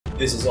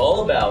This is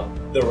all about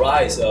the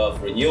rise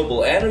of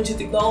renewable energy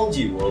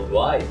technology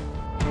worldwide.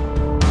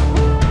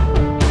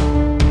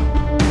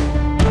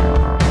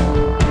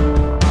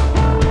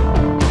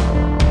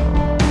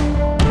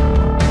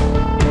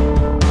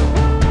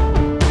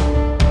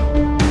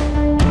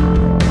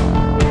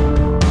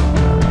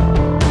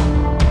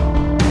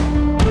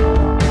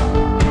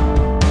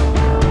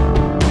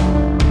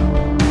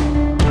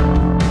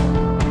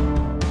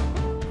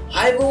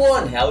 Hi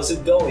everyone, how's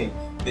it going?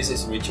 This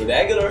is Richard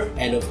Aguilar.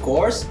 And of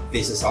course,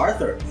 this is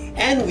Arthur.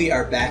 And we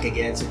are back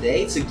again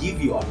today to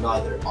give you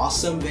another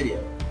awesome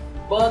video.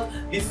 But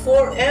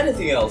before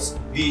anything else,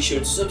 be sure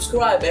to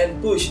subscribe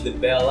and push the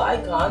bell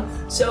icon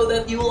so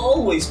that you will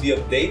always be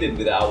updated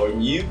with our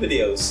new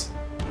videos.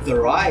 The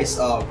rise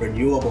of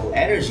renewable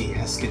energy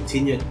has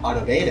continued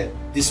unabated,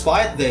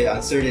 despite the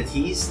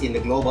uncertainties in the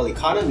global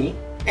economy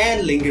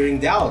and lingering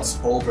doubts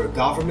over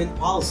government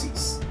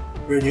policies.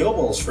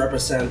 Renewables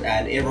represent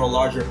an ever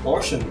larger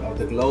portion of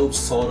the globe's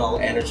total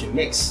energy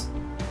mix.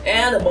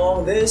 And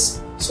among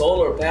this,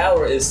 solar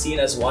power is seen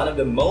as one of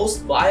the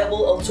most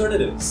viable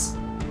alternatives.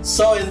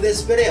 So in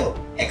this video,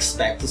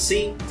 expect to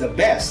see the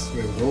best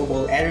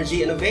renewable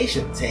energy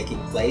innovation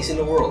taking place in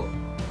the world.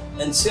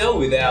 And so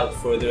without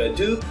further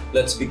ado,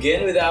 let's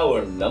begin with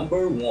our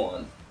number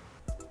 1.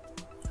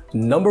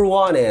 Number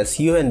 1 is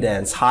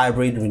Hughdenden's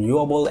hybrid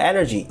renewable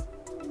energy.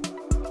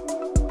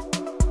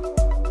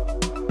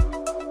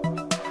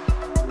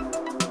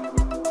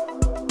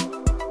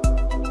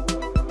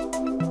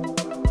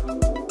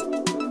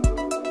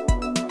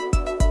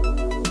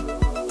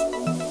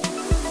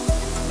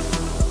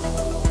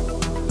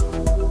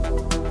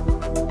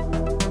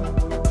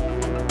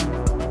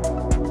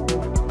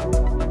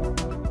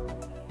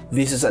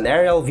 This is an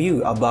aerial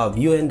view above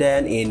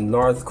Hughenden in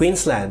North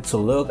Queensland to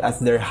look at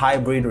their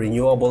hybrid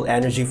renewable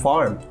energy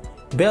farm,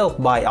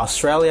 built by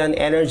Australian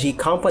energy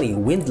company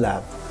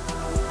Windlab.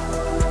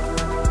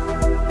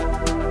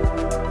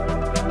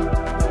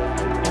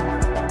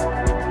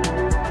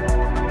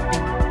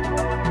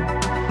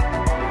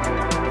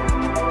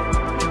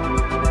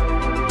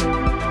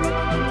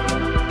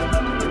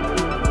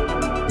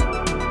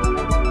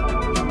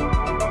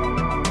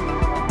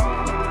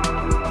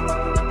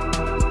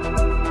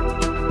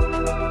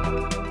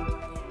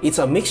 It's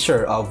a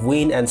mixture of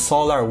wind and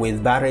solar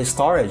with battery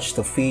storage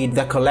to feed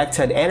the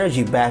collected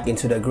energy back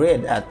into the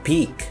grid at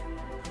peak.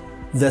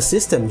 The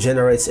system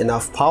generates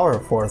enough power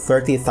for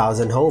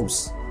 30,000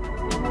 homes.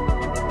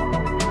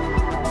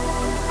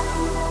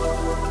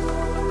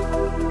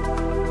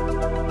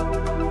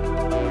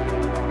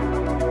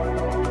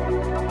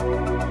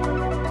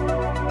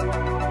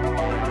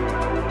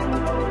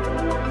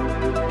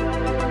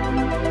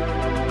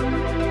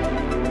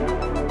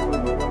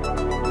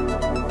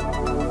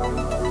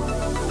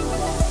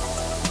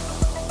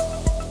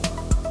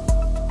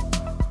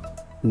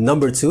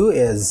 Number 2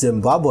 is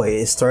Zimbabwe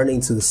is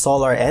turning to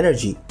solar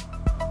energy.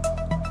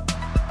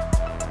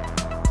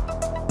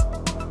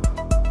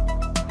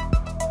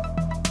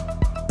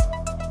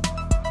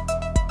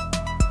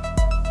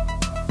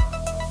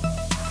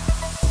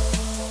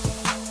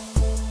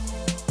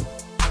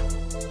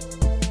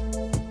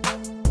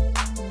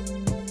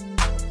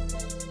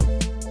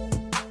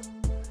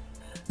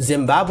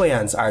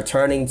 Zimbabweans are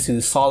turning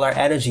to solar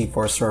energy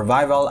for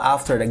survival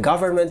after the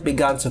government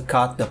began to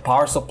cut the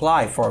power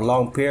supply for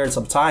long periods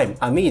of time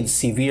amid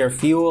severe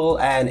fuel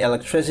and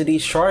electricity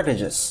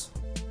shortages.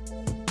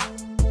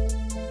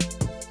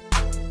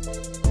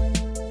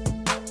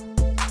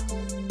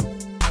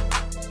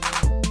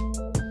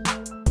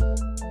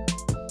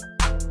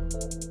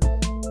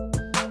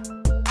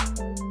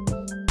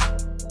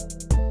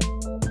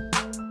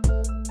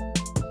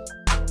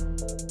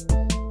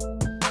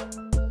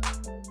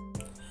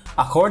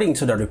 According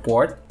to the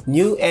report,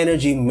 new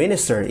energy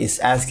minister is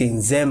asking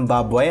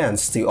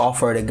Zimbabweans to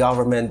offer the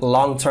government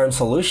long-term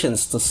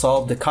solutions to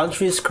solve the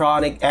country's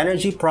chronic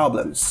energy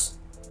problems.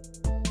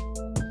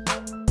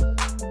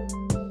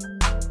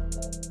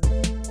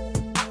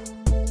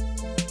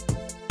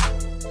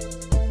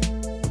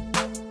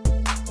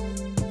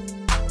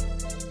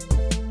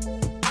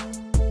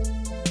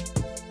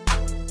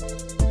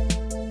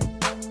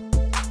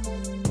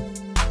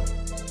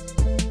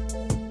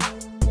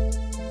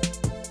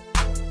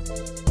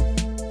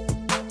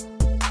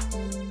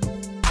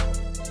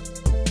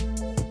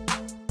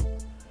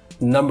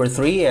 Number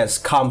 3 is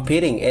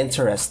competing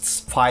interests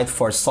fight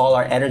for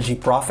solar energy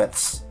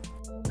profits.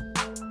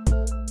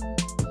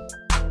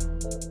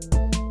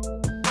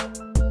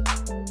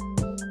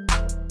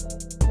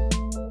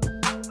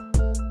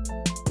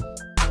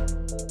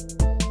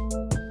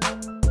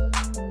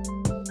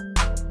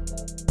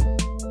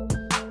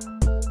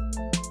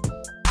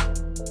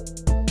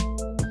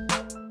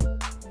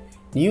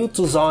 New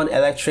Tucson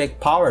Electric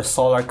Power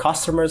solar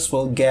customers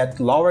will get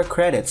lower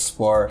credits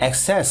for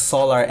excess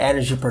solar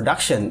energy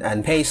production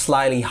and pay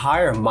slightly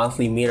higher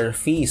monthly meter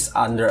fees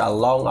under a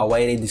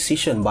long-awaited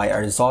decision by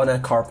Arizona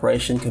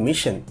Corporation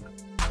Commission.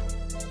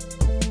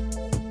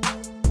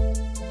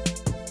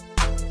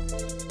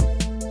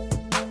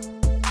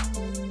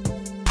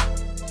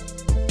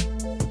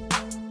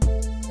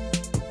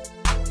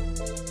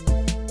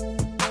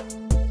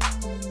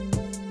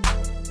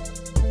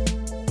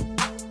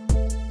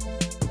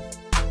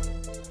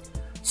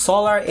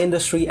 Solar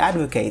industry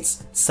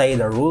advocates say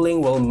the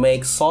ruling will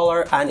make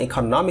solar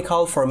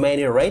uneconomical for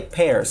many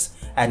ratepayers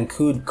and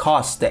could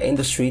cause the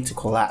industry to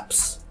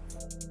collapse.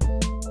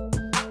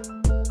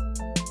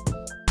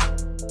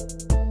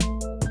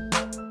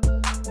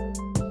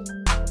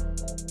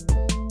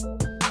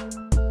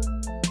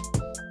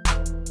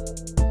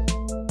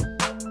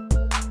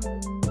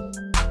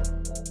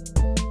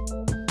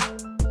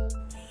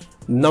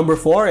 Number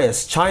 4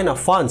 is China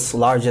funds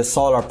largest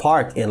solar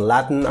park in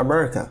Latin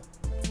America.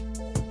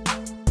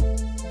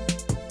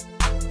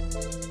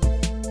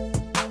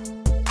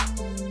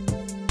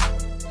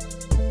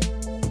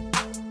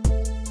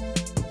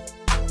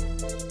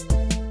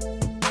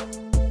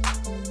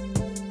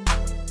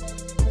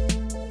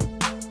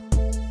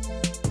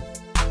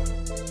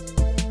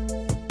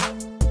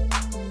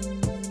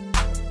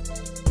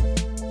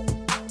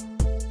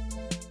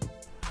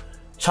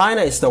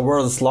 China is the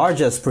world's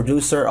largest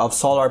producer of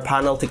solar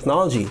panel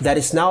technology that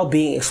is now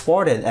being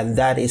exported and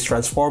that is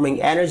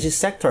transforming energy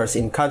sectors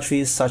in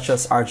countries such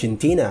as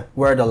Argentina,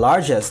 where the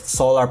largest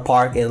solar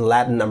park in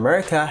Latin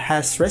America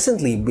has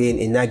recently been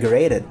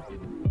inaugurated.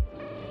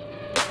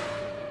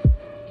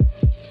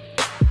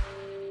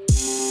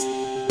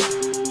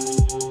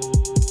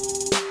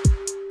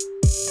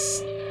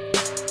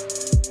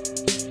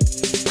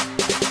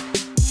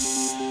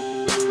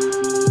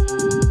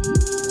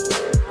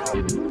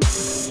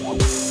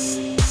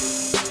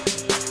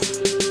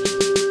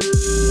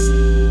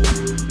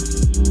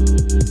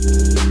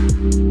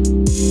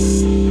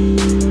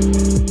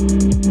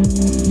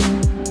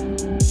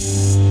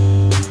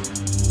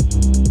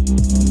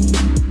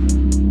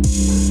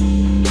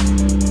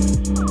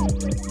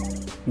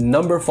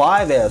 Number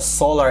 5 is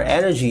solar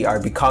energy are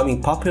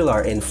becoming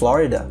popular in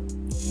Florida.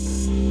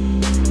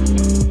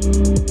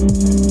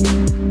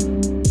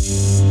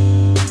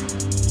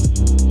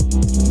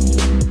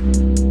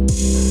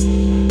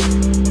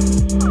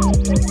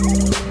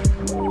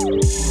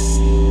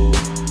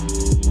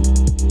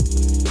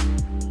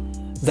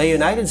 The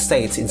United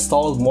States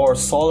installed more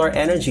solar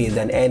energy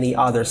than any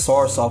other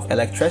source of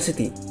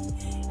electricity,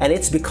 and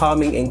it's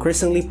becoming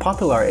increasingly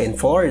popular in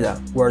Florida,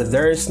 where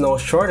there is no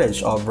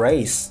shortage of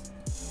rays.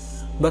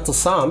 But to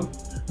some,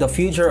 the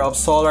future of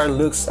solar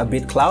looks a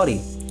bit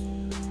cloudy.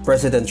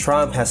 President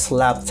Trump has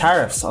slapped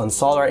tariffs on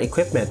solar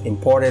equipment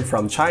imported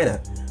from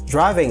China,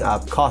 driving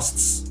up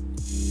costs.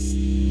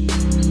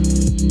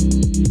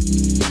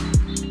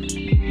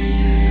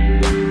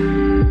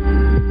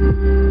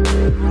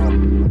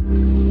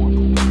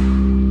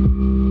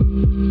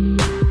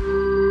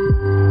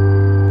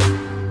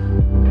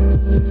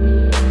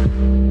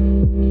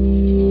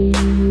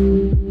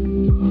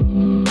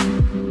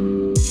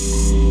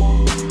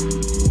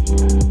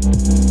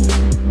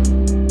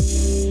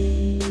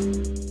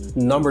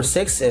 Number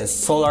 6 is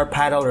solar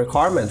panel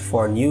requirement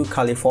for new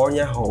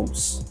California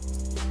homes.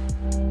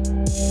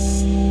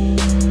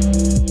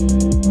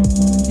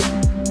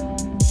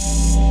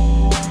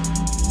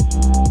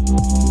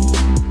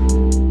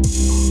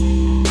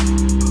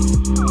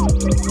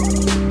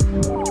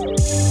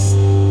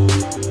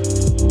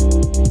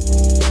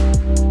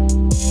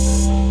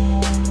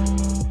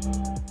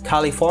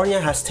 California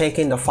has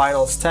taken the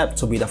final step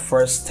to be the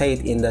first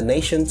state in the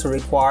nation to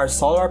require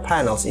solar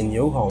panels in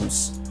new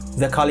homes.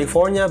 The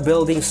California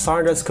Building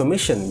Standards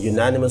Commission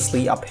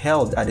unanimously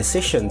upheld a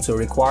decision to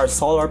require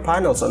solar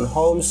panels on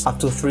homes up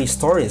to 3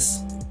 stories.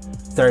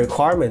 The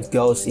requirement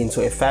goes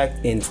into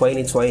effect in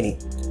 2020.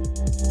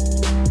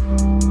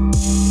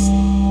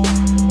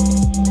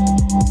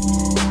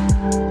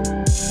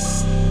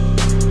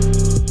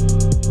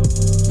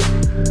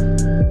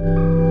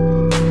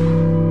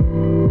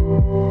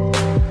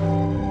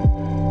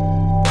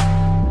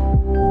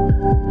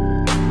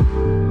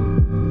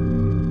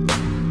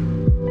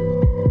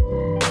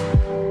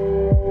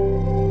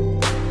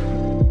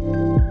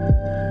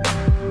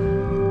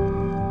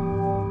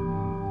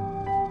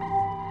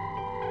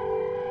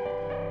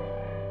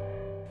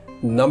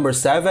 Number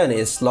 7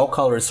 is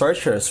local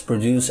researchers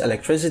produce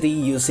electricity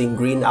using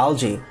green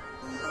algae.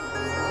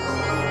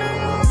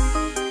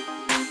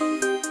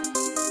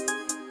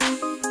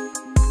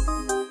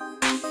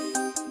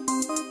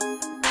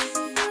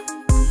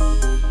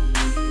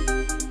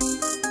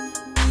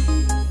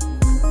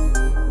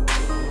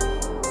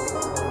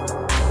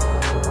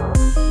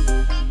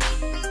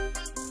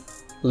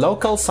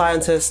 Local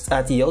scientists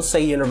at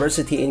Yonsei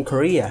University in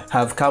Korea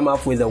have come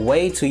up with a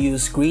way to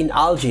use green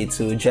algae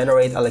to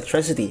generate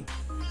electricity.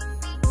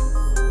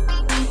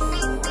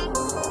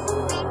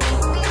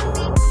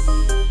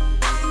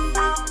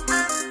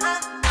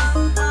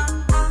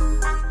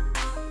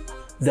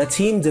 The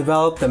team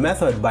developed the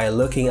method by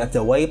looking at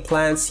the way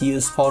plants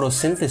use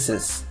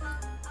photosynthesis.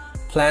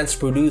 Plants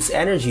produce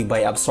energy by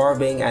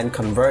absorbing and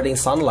converting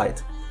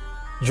sunlight.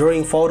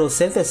 During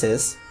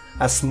photosynthesis,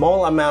 a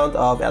small amount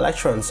of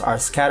electrons are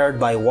scattered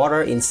by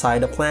water inside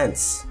the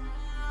plants.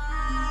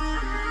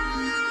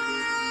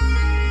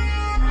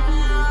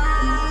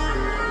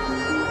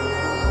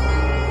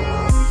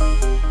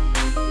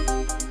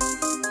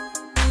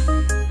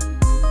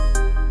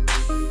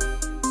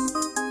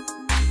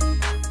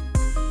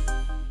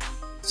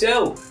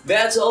 So,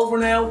 that's all for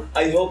now.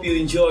 I hope you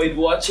enjoyed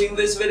watching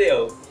this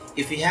video.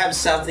 If you have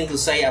something to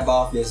say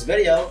about this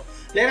video,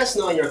 let us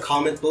know in your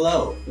comment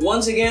below.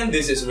 Once again,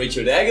 this is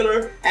Richard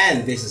Aguilar.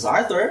 And this is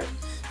Arthur.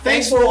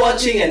 Thanks for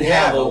watching and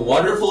have a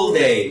wonderful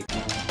day.